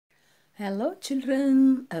Hello,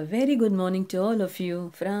 children. A very good morning to all of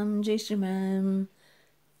you from Jayshree ma'am.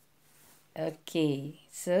 Okay,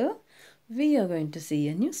 so we are going to see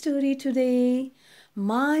a new story today.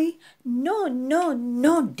 My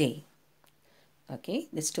No Day. Okay,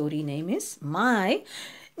 the story name is My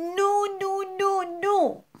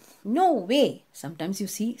No Way. Sometimes you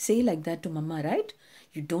say like that to mama, right?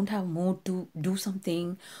 You don't have mood to do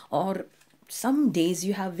something, or some days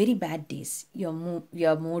you have very bad days. Your mood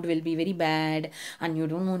will be very bad and you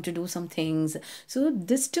don't want to do some things. So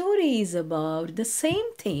this story is about the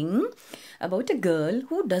same thing, about a girl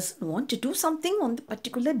who doesn't want to do something on the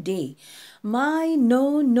particular day. My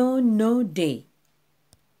no day.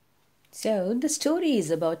 So the story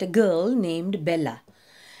is about a girl named Bella.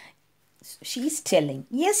 She's telling,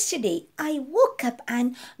 yesterday I woke up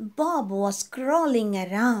and Bob was crawling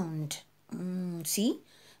around. See,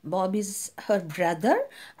 Bob is her brother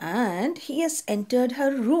and he has entered her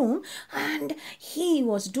room and he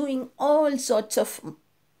was doing all sorts of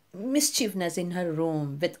mischievousness in her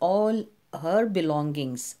room with all her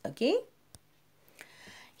belongings. Okay.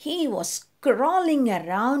 He was crawling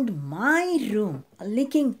around my room,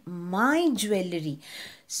 licking my jewelry.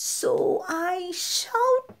 So I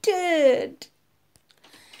shouted,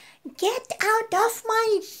 "Get out of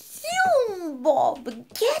my room, Bob!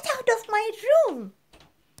 Get out of my room!"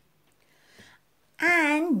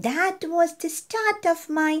 And that was the start of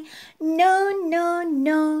my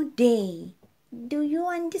no day. Do you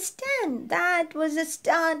understand? That was the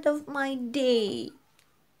start of my day.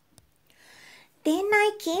 Then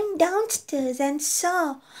I came downstairs and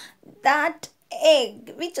saw that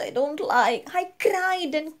egg, which I don't like. I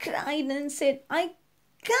cried and said, "I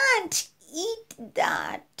can't eat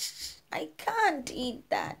that. I can't eat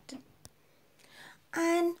that."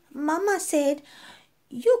 And Mama said,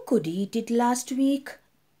 "You could eat it last week.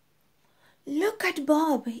 Look at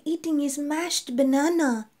Bob eating his mashed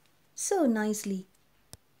banana so nicely."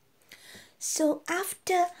 So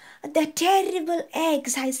after the terrible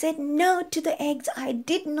eggs, I said no to the eggs. I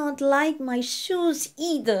did not like my shoes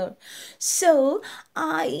either. So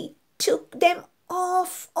I took them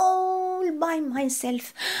off all by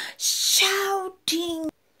myself, shouting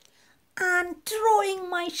and throwing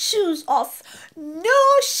my shoes off. No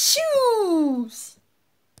shoes!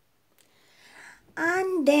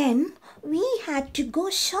 And then we had to go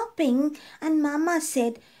shopping and Mama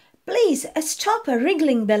said, "Please stop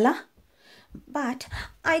wriggling, Bella." But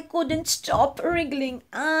I couldn't stop wriggling,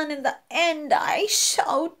 and in the end I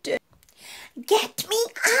shouted, "Get me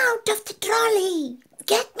out of the trolley!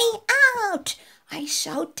 Get me out!" I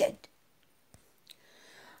shouted.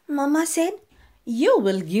 Mama said, "You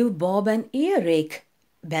will give Bob an earache,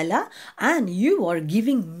 Bella, and you are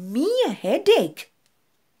giving me a headache.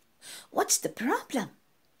 What's the problem?"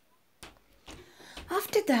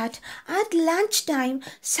 After that, at lunchtime,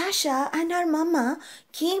 Sasha and her mama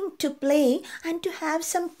came to play and to have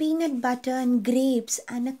some peanut butter and grapes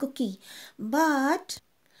and a cookie. But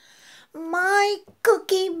my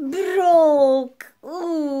cookie broke.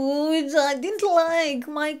 Ooh, I didn't like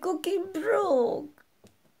my cookie broke.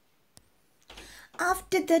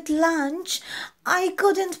 After that lunch, I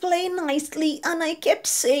couldn't play nicely and I kept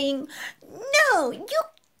saying, "No, you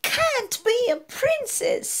can't be a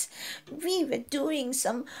princess." We were doing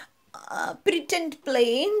some pretend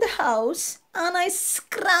play in the house and I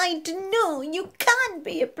cried, "No, you can't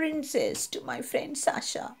be a princess," to my friend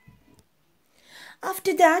Sasha.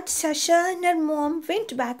 After that, Sasha and her mom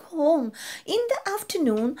went back home. In the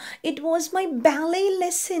afternoon, it was my ballet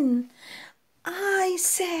lesson. I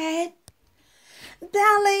said,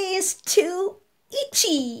 "Ballet is too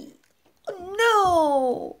itchy.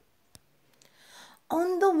 No."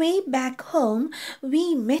 On the way back home, we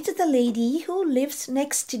met the lady who lives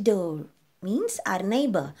next door, means our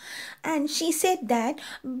neighbor, and she said that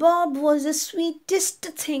Bob was the sweetest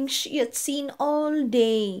thing she had seen all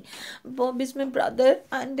day. Bob is my brother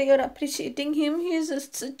and they are appreciating him. He is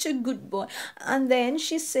such a good boy. And then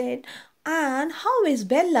she said, "And how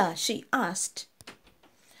is Bella?" she asked.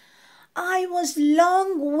 I was long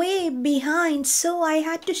way behind, so I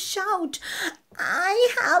had to shout, "I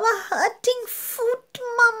have a hurting foot,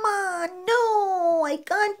 Mama. No, I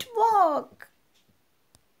can't walk."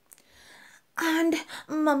 And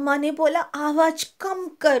मम्मा ने बोला, "आवाज कम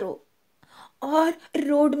करो और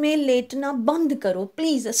road में लेटना बंद करो.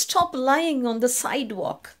 Please stop lying on the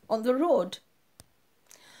sidewalk, on the road."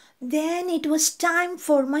 Then it was time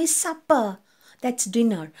for my supper, that's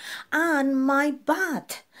dinner, and my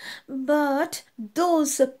bath. But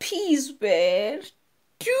those peas were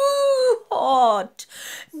too hot.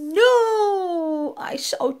 "No," I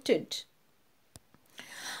shouted.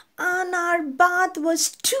 And our bath was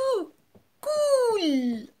too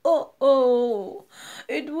cool. Oh,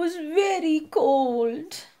 it was very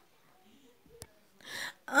cold.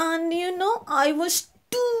 And I was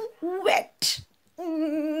too wet.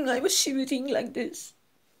 I was shivering like this.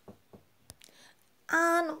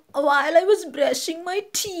 And while I was brushing my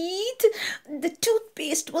teeth, the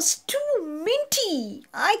toothpaste was too minty.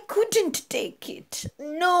 I couldn't take it.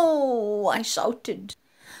 No, I shouted.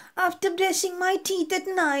 After brushing my teeth at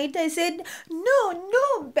night, I said, no,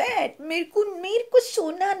 bed. मेरे को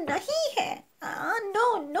सोना नहीं है.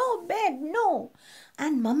 No, bed, no.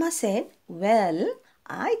 And Mama said, well,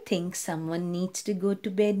 I think someone needs to go to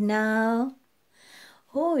bed now.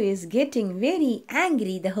 Who is getting very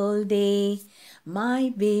angry the whole day?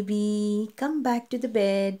 My baby, come back to the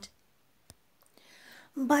bed.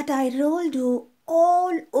 But I rolled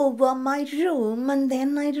all over my room and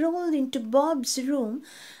then I rolled into Bob's room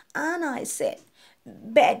and I said,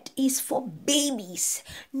 bed is for babies.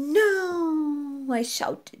 No, I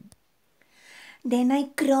shouted. Then I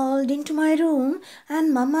crawled into my room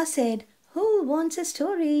and Mama said, who wants a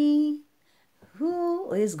story?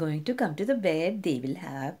 Who is going to come to the bed? They will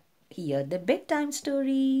hear the bedtime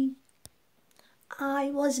story. I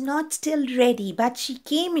was not still ready, but she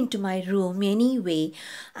came into my room anyway,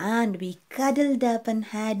 and we cuddled up and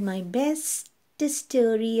had my best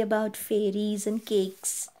story about fairies and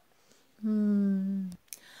cakes.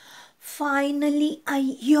 Finally, I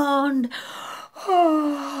yawned.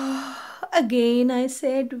 Again, I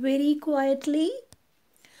said very quietly,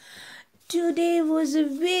 today was a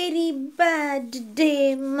very bad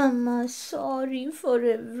day, Mama. Sorry for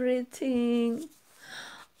everything.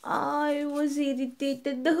 I was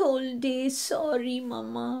irritated the whole day. Sorry,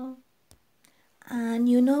 Mama. And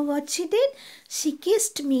you know what she did? She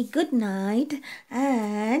kissed me good night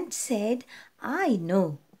and said, I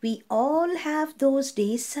know we all have those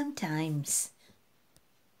days sometimes.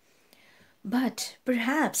 But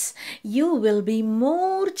perhaps you will be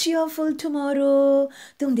more cheerful tomorrow.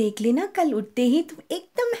 तुम देख लेना कल उठते ही तुम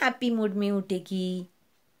एकदम happy mood में उठेगी.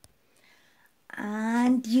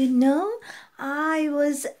 And I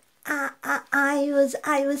was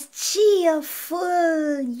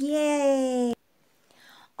cheerful. Yay!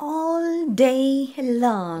 All day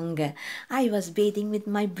long, I was bathing with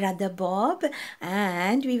my brother Bob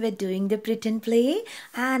and we were doing the pretend play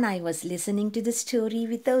and I was listening to the story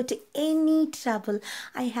without any trouble.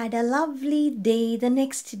 I had a lovely day the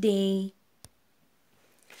next day.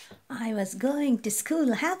 I was going to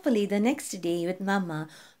school happily the next day with Mama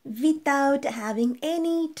without having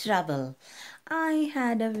any trouble. I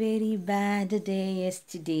had a very bad day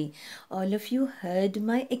yesterday. All of you heard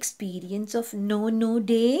my experience of no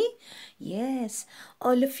day? Yes,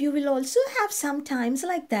 all of you will also have some times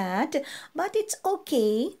like that, but it's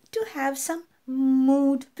okay to have some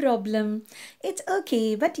mood problem. It's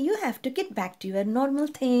okay, but you have to get back to your normal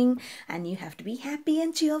thing and you have to be happy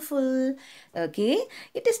and cheerful. Okay,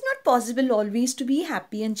 it is not possible always to be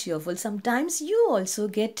happy and cheerful. Sometimes you also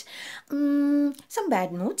get some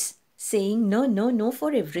bad moods, saying no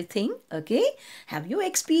for everything. Okay, have you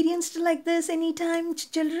experienced like this anytime,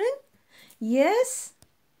 children? Yes.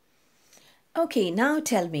 Okay, now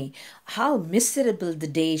tell me how miserable the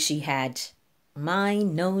day she had. My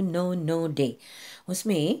no day.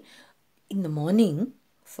 उसमें in the morning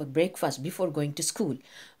for breakfast before going to school,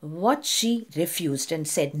 what she refused and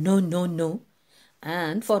said no.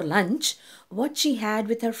 And for lunch, what she had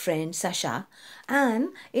with her friend Sasha,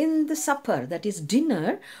 and in the supper, that is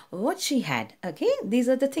dinner, what she had. Okay, these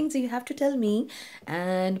are the things you have to tell me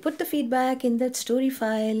and put the feedback in that story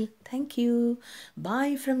file. Thank you.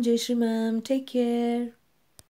 Bye from Jayashree ma'am. Take care.